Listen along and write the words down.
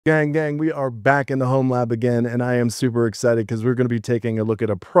Gang, we are back in the home lab again, and I am super excited because we're going to be taking a look at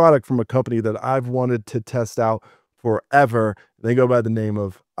a product from a company that I've wanted to test out forever. They go by the name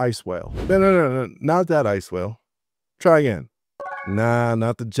of IceWhale. No, not that IceWhale. Try again. Nah,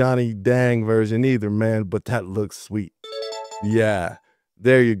 not the Johnny Dang version either, man, but that looks sweet. Yeah,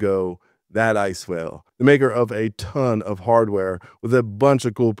 there you go. That IceWhale, the maker of a ton of hardware with a bunch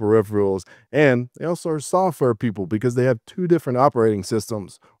of cool peripherals. And they also are software people because they have two different operating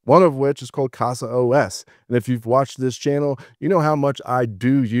systems, one of which is called Casa OS. And if you've watched this channel, you know how much I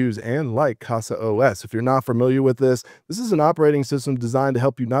do use and like Casa OS. If you're not familiar with this, this is an operating system designed to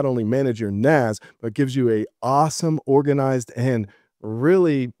help you not only manage your NAS, but gives you a awesome, organized, and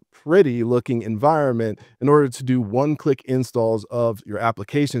really pretty looking environment in order to do one-click installs of your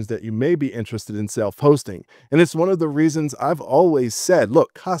applications that you may be interested in self-hosting. And it's one of the reasons I've always said,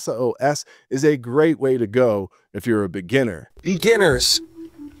 look, Casa OS is a great way to go if you're a beginner. Beginners.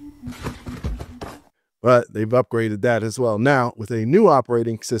 But they've upgraded that as well now with a new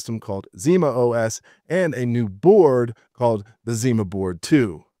operating system called Zima OS and a new board called the Zima Board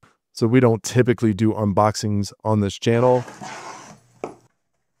 2. So we don't typically do unboxings on this channel.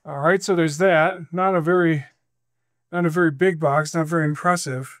 All right, so there's that. Not a very big box, not very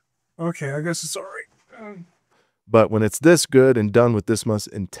impressive. Okay, I guess it's all right. But when it's this good and done with this much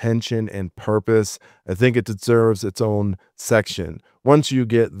intention and purpose, I think it deserves its own section. Once you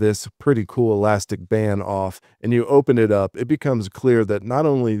get this pretty cool elastic band off and you open it up, it becomes clear that not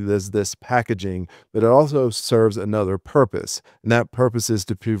only is this packaging, but it also serves another purpose. And that purpose is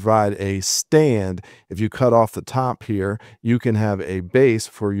to provide a stand. If you cut off the top here, you can have a base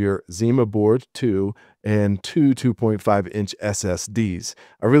for your Zima Board 2 and two 2.5-inch SSDs.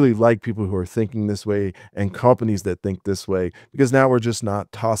 I really like people who are thinking this way and companies that think this way, because now we're just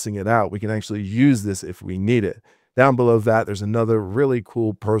not tossing it out. We can actually use this if we need it. Down below that, there's another really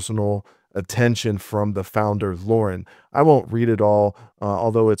cool personal attention from the founder, Lauren. I won't read it all,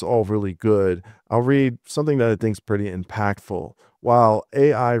 although it's all really good. I'll read something that I think is pretty impactful. While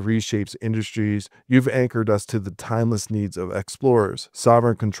AI reshapes industries, you've anchored us to the timeless needs of explorers,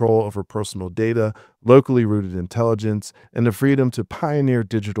 sovereign control over personal data, locally rooted intelligence, and the freedom to pioneer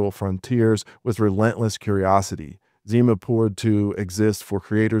digital frontiers with relentless curiosity. Zima Board 2 exists for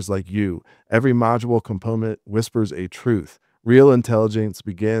creators like you. Every module component whispers a truth. Real intelligence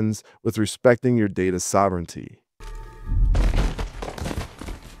begins with respecting your data sovereignty.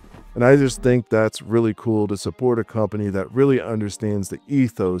 And I just think that's really cool to support a company that really understands the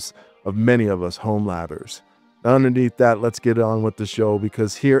ethos of many of us home labbers. Now, underneath that, let's get on with the show,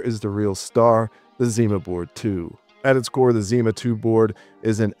 because here is the real star, the Zima Board 2. At its core, the Zima 2 board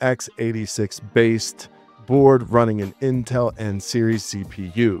is an x86 based board running an Intel N series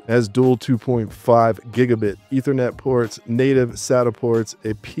CPU. It has dual 2.5 gigabit Ethernet ports, native SATA ports,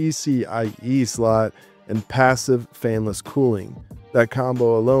 a PCIe slot, and passive fanless cooling. That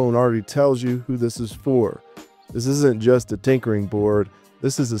combo alone already tells you who this is for. This isn't just a tinkering board.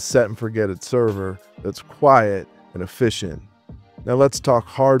 This is a set and forget it server that's quiet and efficient. Now let's talk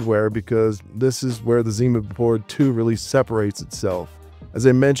hardware, because this is where the Zima Board 2 really separates itself. As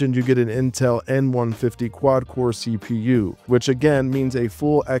I mentioned, you get an Intel N150 quad-core CPU, which again means a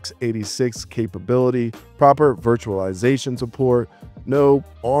full x86 capability, proper virtualization support, no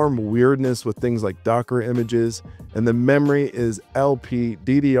ARM weirdness with things like Docker images, and the memory is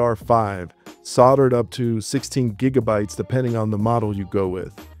LPDDR5, soldered up to 16 gigabytes depending on the model you go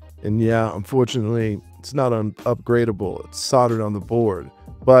with. And yeah, unfortunately, it's not upgradable, it's soldered on the board.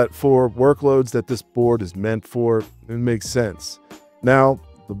 But for workloads that this board is meant for, it makes sense. Now,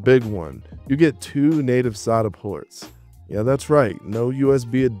 the big one, you get two native SATA ports. Yeah, that's right, no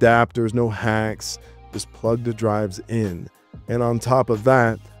USB adapters, no hacks, just plug the drives in. And on top of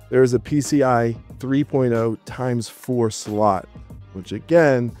that, there's a PCIe 3.0 x 4 slot, which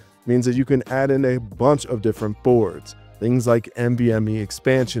again means that you can add in a bunch of different boards, things like NVMe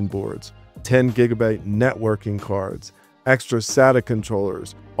expansion boards, 10 gigabyte networking cards, extra SATA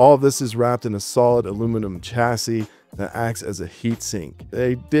controllers. All of this is wrapped in a solid aluminum chassis that acts as a heatsink.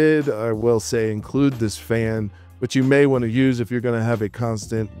 They did, I will say, include this fan, which you may want to use if you're going to have a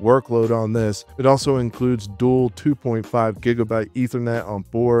constant workload on this. It also includes dual 2.5 gigabyte Ethernet on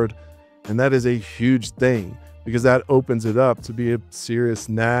board, and that is a huge thing because that opens it up to be a serious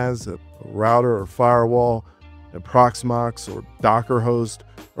NAS, a router or firewall, a Proxmox or Docker host,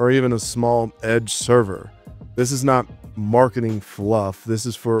 or even a small edge server. This is not marketing fluff. This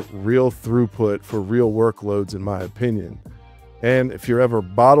is for real throughput for real workloads, in my opinion. And if you're ever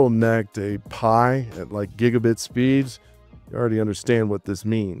bottlenecked a Pi at like gigabit speeds, you already understand what this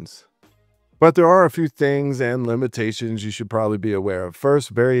means. But there are a few things and limitations you should probably be aware of. First,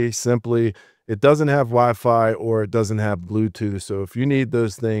 very simply, it doesn't have Wi-Fi or it doesn't have Bluetooth. So if you need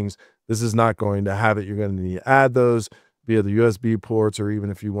those things, this is not going to have it. You're going to need to add those via the USB ports, or even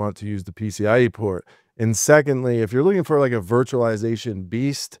if you want to use the PCIe port. And secondly, if you're looking for like a virtualization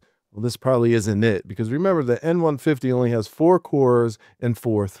beast, well, this probably isn't it, because remember the N150 only has 4 cores and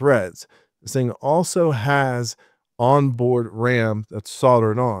 4 threads. This thing also has onboard RAM that's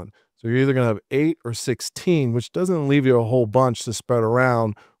soldered on. So you're either going to have 8 or 16, which doesn't leave you a whole bunch to spread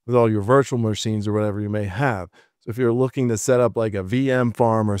around with all your virtual machines or whatever you may have. So if you're looking to set up like a VM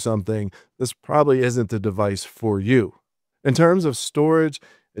farm or something, this probably isn't the device for you. In terms of storage,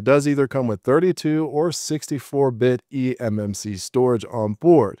 it does either come with 32 or 64-bit eMMC storage on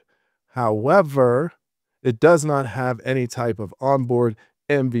board. However, it does not have any type of onboard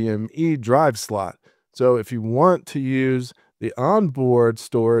NVMe drive slot. So if you want to use the onboard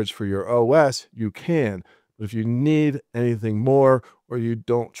storage for your OS, you can. But if you need anything more, or you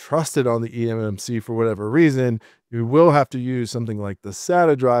don't trust it on the eMMC for whatever reason, you will have to use something like the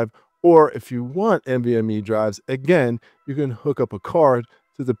SATA drive. Or if you want NVMe drives, again, you can hook up a card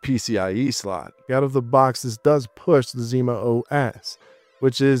to the PCIe slot. Out of the box, this does push the Zima OS,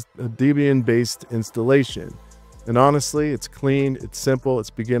 which is a Debian-based installation. And honestly, it's clean, it's simple, it's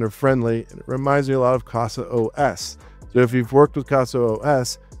beginner-friendly, and it reminds me a lot of Casa OS. So if you've worked with Casa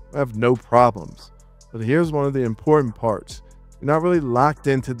OS, I have no problems. But here's one of the important parts. You're not really locked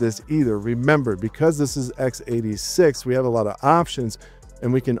into this either. Remember, because this is x86, we have a lot of options,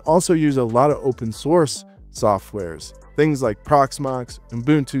 and we can also use a lot of open source softwares. Things like Proxmox,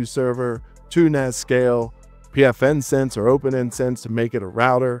 Ubuntu Server, TuneScale, pfnsense or OpenNSense to make it a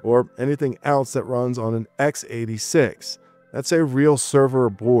router, or anything else that runs on an x86. That's a real server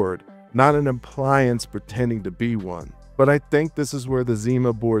board, not an appliance pretending to be one. But I think this is where the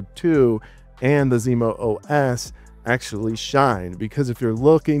Zima Board 2 and the Zima OS actually shine, because if you're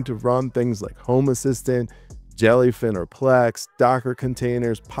looking to run things like Home Assistant, Jellyfin or Plex, Docker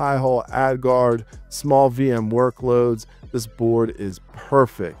containers, Pi-hole, AdGuard, small VM workloads, this board is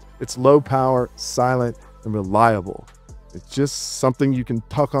perfect. It's low power, silent, and reliable. It's just something you can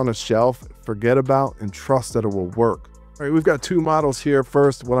tuck on a shelf, forget about, and trust that it will work. All right, we've got 2 models here.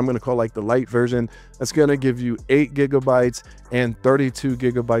 First, what I'm going to call like the light version. That's going to give you 8 gigabytes and 32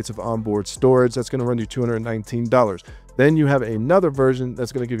 gigabytes of onboard storage. That's going to run you $219. Then you have another version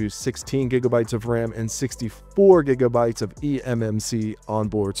that's going to give you 16 gigabytes of RAM and 64 gigabytes of eMMC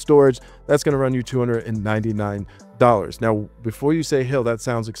onboard storage. That's going to run you $299. Now, before you say, Hill, that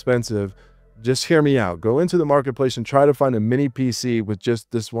sounds expensive, just hear me out. Go into the marketplace and try to find a mini PC with just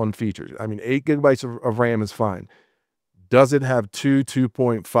this one feature. I mean, 8 gigabytes of RAM is fine. Does it have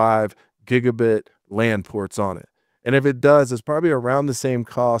 2.5 gigabit LAN ports on it? And if it does, it's probably around the same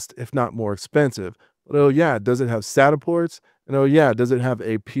cost, if not more expensive. But oh yeah, does it have SATA ports? And oh yeah, does it have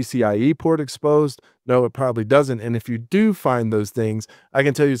a PCIe port exposed? No, it probably doesn't. And if you do find those things, I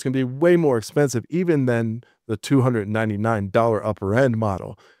can tell you it's going to be way more expensive even than the $299 upper end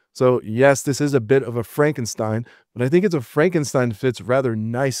model. So yes, this is a bit of a Frankenstein, but I think it's a Frankenstein that fits rather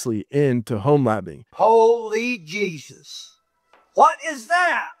nicely into home labbing. Holy Jesus. What is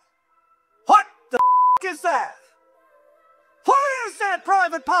that? What the is that? What is that,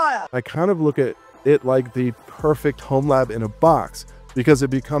 Private Pile? I kind of look at it like the perfect home lab in a box, because it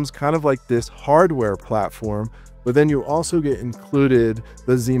becomes kind of like this hardware platform, but then you also get included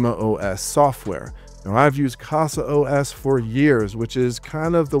the Zima OS software. Now, I've used Casa OS for years, which is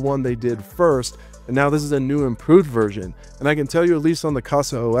kind of the one they did first, and now this is a new improved version. And I can tell you, at least on the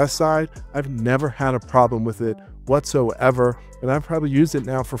Casa OS side, I've never had a problem with it whatsoever, and I've probably used it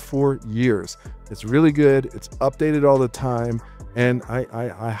now for 4 years. It's really good, it's updated all the time, and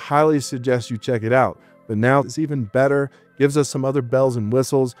I highly suggest you check it out. But now it's even better, gives us some other bells and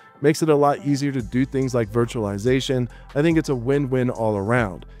whistles, makes it a lot easier to do things like virtualization. I think it's a win-win all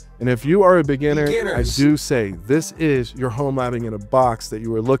around. And if you are a beginner, I do say this is your home labbing in a box that you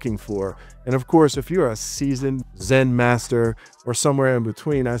were looking for. And of course, if you're a seasoned Zen master or somewhere in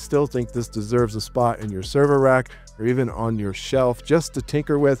between, I still think this deserves a spot in your server rack or even on your shelf just to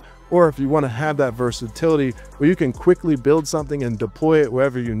tinker with. Or if you want to have that versatility where you can quickly build something and deploy it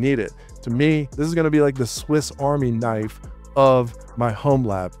wherever you need it. To me, this is going to be like the Swiss Army knife of my home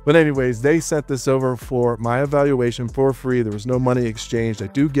lab. But anyways, they sent this over for my evaluation for free. There was no money exchanged. I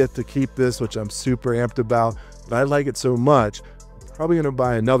do get to keep this, which I'm super amped about, but I like it so much, I'm probably going to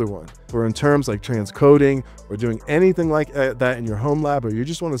buy another one. For in terms like transcoding or doing anything like that in your home lab, or you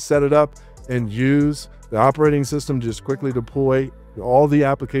just want to set it up and use the operating system, just quickly deploy all the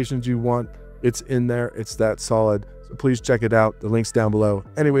applications you want, it's in there, it's that solid. please check it out. The link's down below.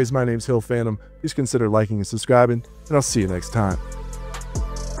 Anyways, my name's HillPhantom. Please consider liking and subscribing, and I'll see you next time.